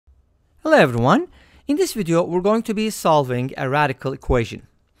Hello everyone. In this video we're going to be solving a radical equation.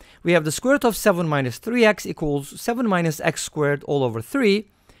 We have the square root of 7 minus 3x equals 7 minus x squared all over 3,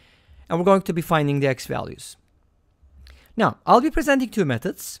 and we're going to be finding the x values. Now I'll be presenting two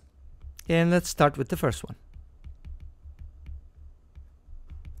methods, and let's start with the first one.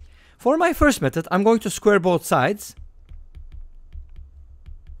 For my first method, I'm going to square both sides.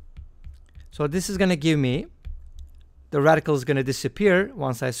 So this is going to give me, the radical is going to disappear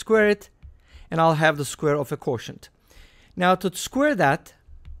once I square it, and I'll have the square of a quotient. Now to square that,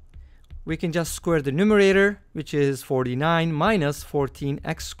 we can just square the numerator, which is 49 minus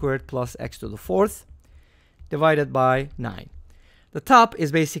 14x squared plus x to the fourth, divided by 9. The top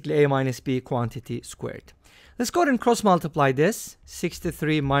is basically a minus b quantity squared. Let's go ahead and cross multiply this.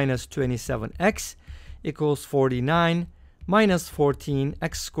 63 minus 27x equals 49 minus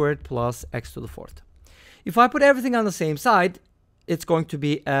 14x squared plus x to the fourth. If I put everything on the same side, it's going to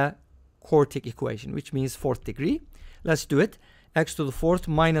be a quartic equation, which means fourth degree. Let's do it. X to the fourth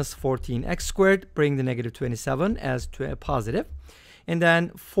minus 14x squared, bring the negative 27 as to a positive. And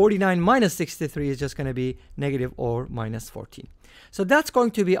then 49 minus 63 is just going to be negative or minus 14. So that's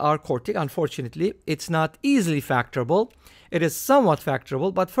going to be our quartic. Unfortunately, it's not easily factorable. It is somewhat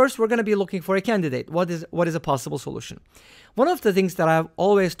factorable, but first we're going to be looking for a candidate. What is a possible solution? One of the things that I've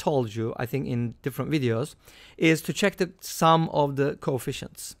always told you, I think in different videos, is to check the sum of the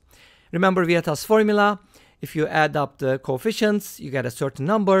coefficients. Remember Vieta's formula. If you add up the coefficients, you get a certain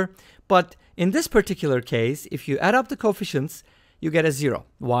number. But in this particular case, if you add up the coefficients, you get a 0.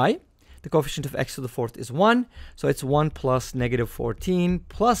 Why? The coefficient of x to the fourth is 1. So it's 1 plus negative 14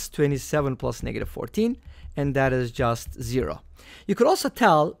 plus 27 plus negative 14. And that is just 0. You could also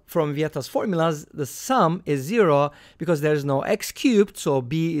tell from Vieta's formulas the sum is 0 because there's no x cubed, so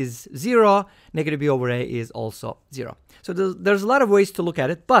b is 0, negative b over a is also 0. So there's a lot of ways to look at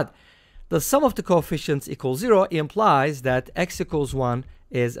it, but the sum of the coefficients equals 0 implies that x equals 1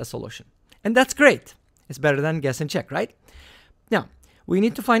 is a solution. And that's great. It's better than guess and check, right? Now, we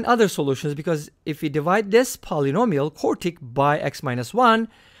need to find other solutions because if we divide this polynomial quartic by x minus 1,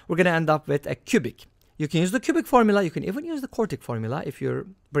 we're going to end up with a cubic. You can use the cubic formula. You can even use the quartic formula if you're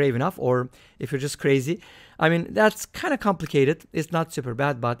brave enough or if you're just crazy. I mean, that's kind of complicated. It's not super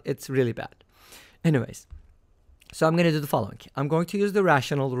bad, but it's really bad. Anyways, so I'm going to do the following. I'm going to use the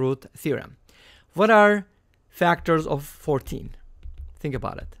rational root theorem. What are factors of 14? Think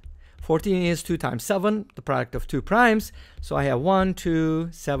about it. 14 is 2 times 7, the product of 2 primes. So I have 1, 2,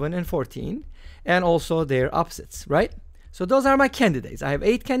 7, and 14. And also their opposites, right? So those are my candidates. I have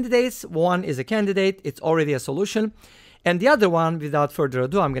 8 candidates. 1 is a candidate. It's already a solution. And the other one, without further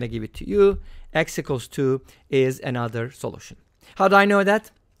ado, I'm going to give it to you. X equals 2 is another solution. How do I know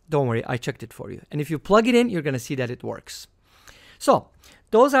that? Don't worry, I checked it for you. And if you plug it in, you're going to see that it works. So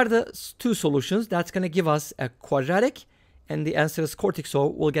those are the two solutions. That's going to give us a quadratic, and the answer is quartic, so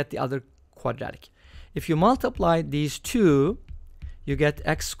we'll get the other quadratic. If you multiply these two, you get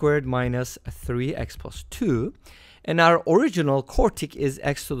x squared minus 3x plus 2. And our original quartic is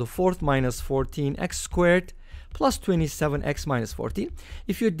x to the fourth minus 14x squared plus 27x minus 14.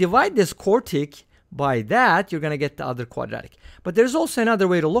 If you divide this quartic by that, you're going to get the other quadratic. But there's also another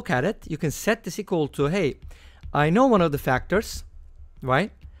way to look at it. You can set this equal to, hey, I know one of the factors,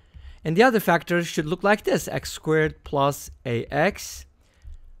 right? And the other factors should look like this, x squared plus ax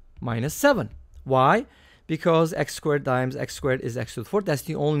minus 7. Why? Because x squared times x squared is x to the fourth. That's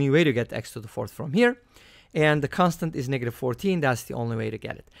the only way to get x to the fourth from here. And the constant is negative 14. That's the only way to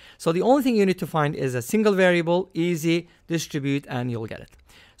get it. So the only thing you need to find is a single variable, easy, distribute, and you'll get it.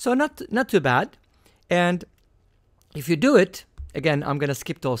 So not too bad. And if you do it, again, I'm going to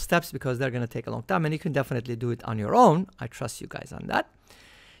skip those steps because they're going to take a long time, and you can definitely do it on your own. I trust you guys on that.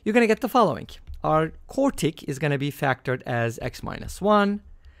 You're going to get the following. Our quartic is going to be factored as x minus 1,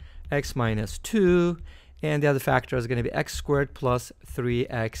 x minus 2, and the other factor is going to be x squared plus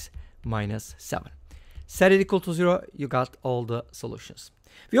 3x minus 7. Set it equal to 0, you got all the solutions.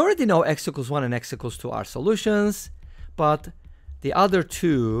 We already know x equals 1 and x equals 2 are solutions, but the other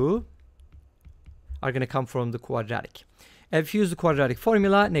two are going to come from the quadratic. And if you use the quadratic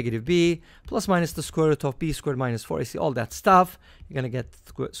formula, negative b plus minus the square root of b squared minus 4, you see all that stuff, you're going to get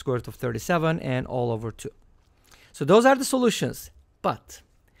the square root of 37 and all over 2. So those are the solutions. But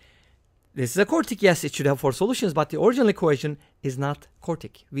this is a quartic. Yes, it should have 4 solutions, but the original equation is not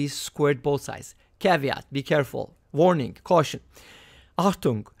quartic. We squared both sides. Caveat, be careful. Warning, caution.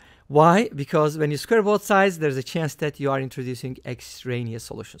 Achtung. Why? Because when you square both sides, there's a chance that you are introducing extraneous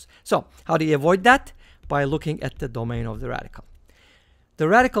solutions. So how do you avoid that? By looking at the domain of the radical. The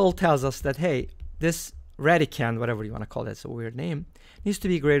radical tells us that, hey, this radicand, whatever you want to call it, it's a weird name, needs to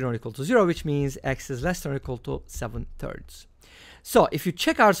be greater than or equal to 0, which means x is less than or equal to 7/3. So if you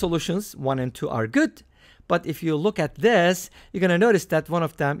check our solutions, 1 and 2 are good. But if you look at this, you're going to notice that one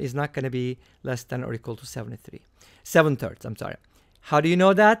of them is not going to be less than or equal to 7/3. I'm sorry. How do you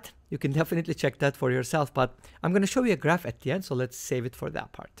know that? You can definitely check that for yourself, but I'm going to show you a graph at the end, so let's save it for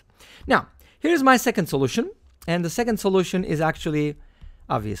that part. Now, here's my second solution, and the second solution is actually,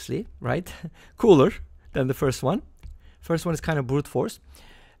 obviously, right, cooler than the first one. First one is kind of brute force.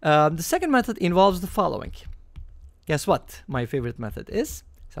 The second method involves the following. Guess what? My favorite method is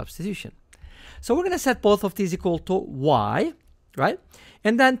substitution. So we're going to set both of these equal to y, right?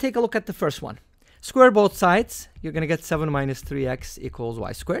 And then take a look at the first one. Square both sides. You're going to get 7 minus 3x equals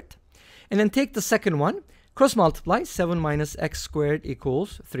y squared. And then take the second one. Cross multiply. 7 minus x squared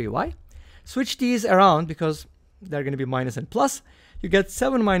equals 3y. Switch these around because they're going to be minus and plus. You get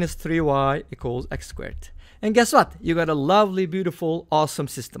 7 minus 3y equals x squared. And guess what? You got a lovely, beautiful, awesome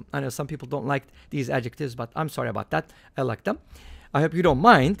system. I know some people don't like these adjectives, but I'm sorry about that. I like them. I hope you don't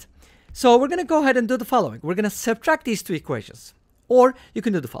mind. So we're going to go ahead and do the following. We're going to subtract these two equations. Or you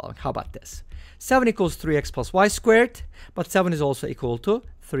can do the following. How about this? 7 equals 3x plus y squared, but 7 is also equal to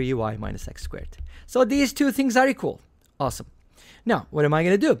 3y minus x squared. So these two things are equal. Awesome. Now, what am I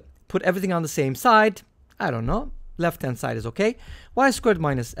going to do? Put everything on the same side. I don't know. Left-hand side is okay. Y squared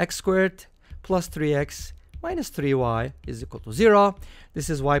minus x squared plus 3x minus 3y is equal to 0. This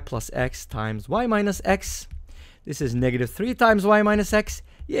is y plus x times y minus x. This is negative 3 times y minus x.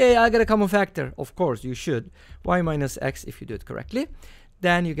 Yay, I got a common factor. Of course, you should. Y minus x if you do it correctly.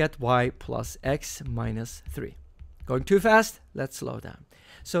 Then you get y plus x minus 3. Going too fast? Let's slow down.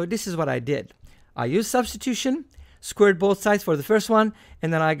 So this is what I did. I used substitution, squared both sides for the first one,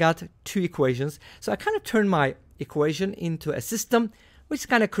 and then I got two equations. So I kind of turned my equation into a system, which is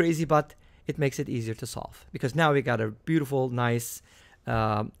kind of crazy, but it makes it easier to solve. Because now we got a beautiful, nice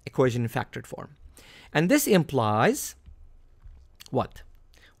equation in factored form. And this implies what?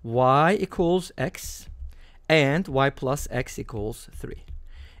 Y equals x and y plus x equals 3.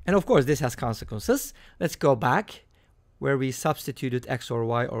 And of course, this has consequences. Let's go back where we substituted x or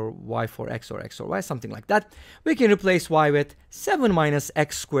y for x or y, something like that. We can replace y with 7 minus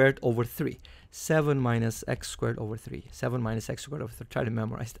x squared over 3. 7 minus x squared over 3. 7 minus x squared over 3. Try to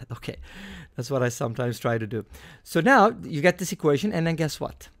memorize that. Okay, that's what I sometimes try to do. So now you get this equation, and then guess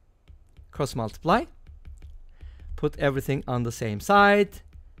what? Cross multiply. Put everything on the same side,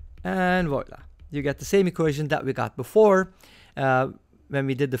 and voila. You get the same equation that we got before when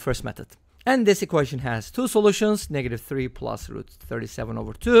we did the first method. And this equation has two solutions, negative 3 plus root 37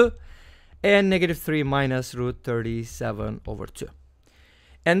 over 2, and negative 3 minus root 37 over 2.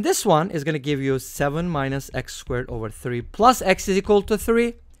 And this one is going to give you 7 minus x squared over 3 plus x is equal to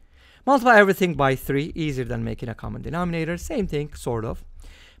 3. Multiply everything by 3, easier than making a common denominator. Same thing, sort of.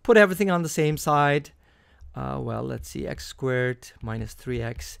 Put everything on the same side. Well, let's see, x squared minus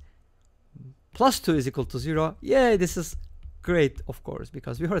 3x plus 2 is equal to 0. Yay, this is great, of course,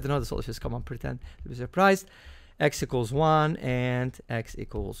 because we heard another solution. Come on, pretend to be surprised. X equals 1 and x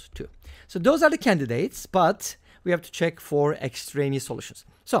equals 2. So those are the candidates, but we have to check for extraneous solutions.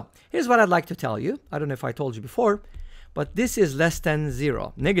 So here's what I'd like to tell you. I don't know if I told you before, but this is less than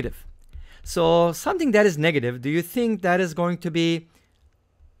 0, negative. So something that is negative, do you think that is going to be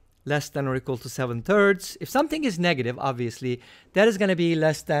less than or equal to 7/3? If something is negative, obviously, that is going to be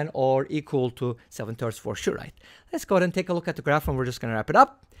less than or equal to 7/3 for sure, right? Let's go ahead and take a look at the graph, and we're just going to wrap it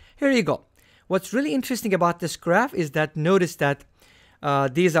up. Here you go. What's really interesting about this graph is that notice that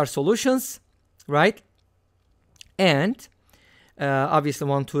these are solutions, right? And obviously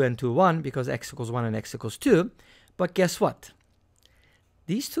 1, 2, and 2, 1, because x equals 1 and x equals 2. But guess what?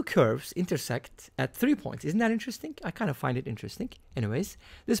 These two curves intersect at 3 points. Isn't that interesting? I kind of find it interesting. Anyways,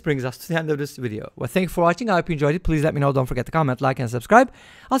 this brings us to the end of this video. Well, thank you for watching. I hope you enjoyed it. Please let me know. Don't forget to comment, like, and subscribe.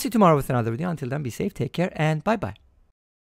 I'll see you tomorrow with another video. Until then, be safe, take care, and bye-bye.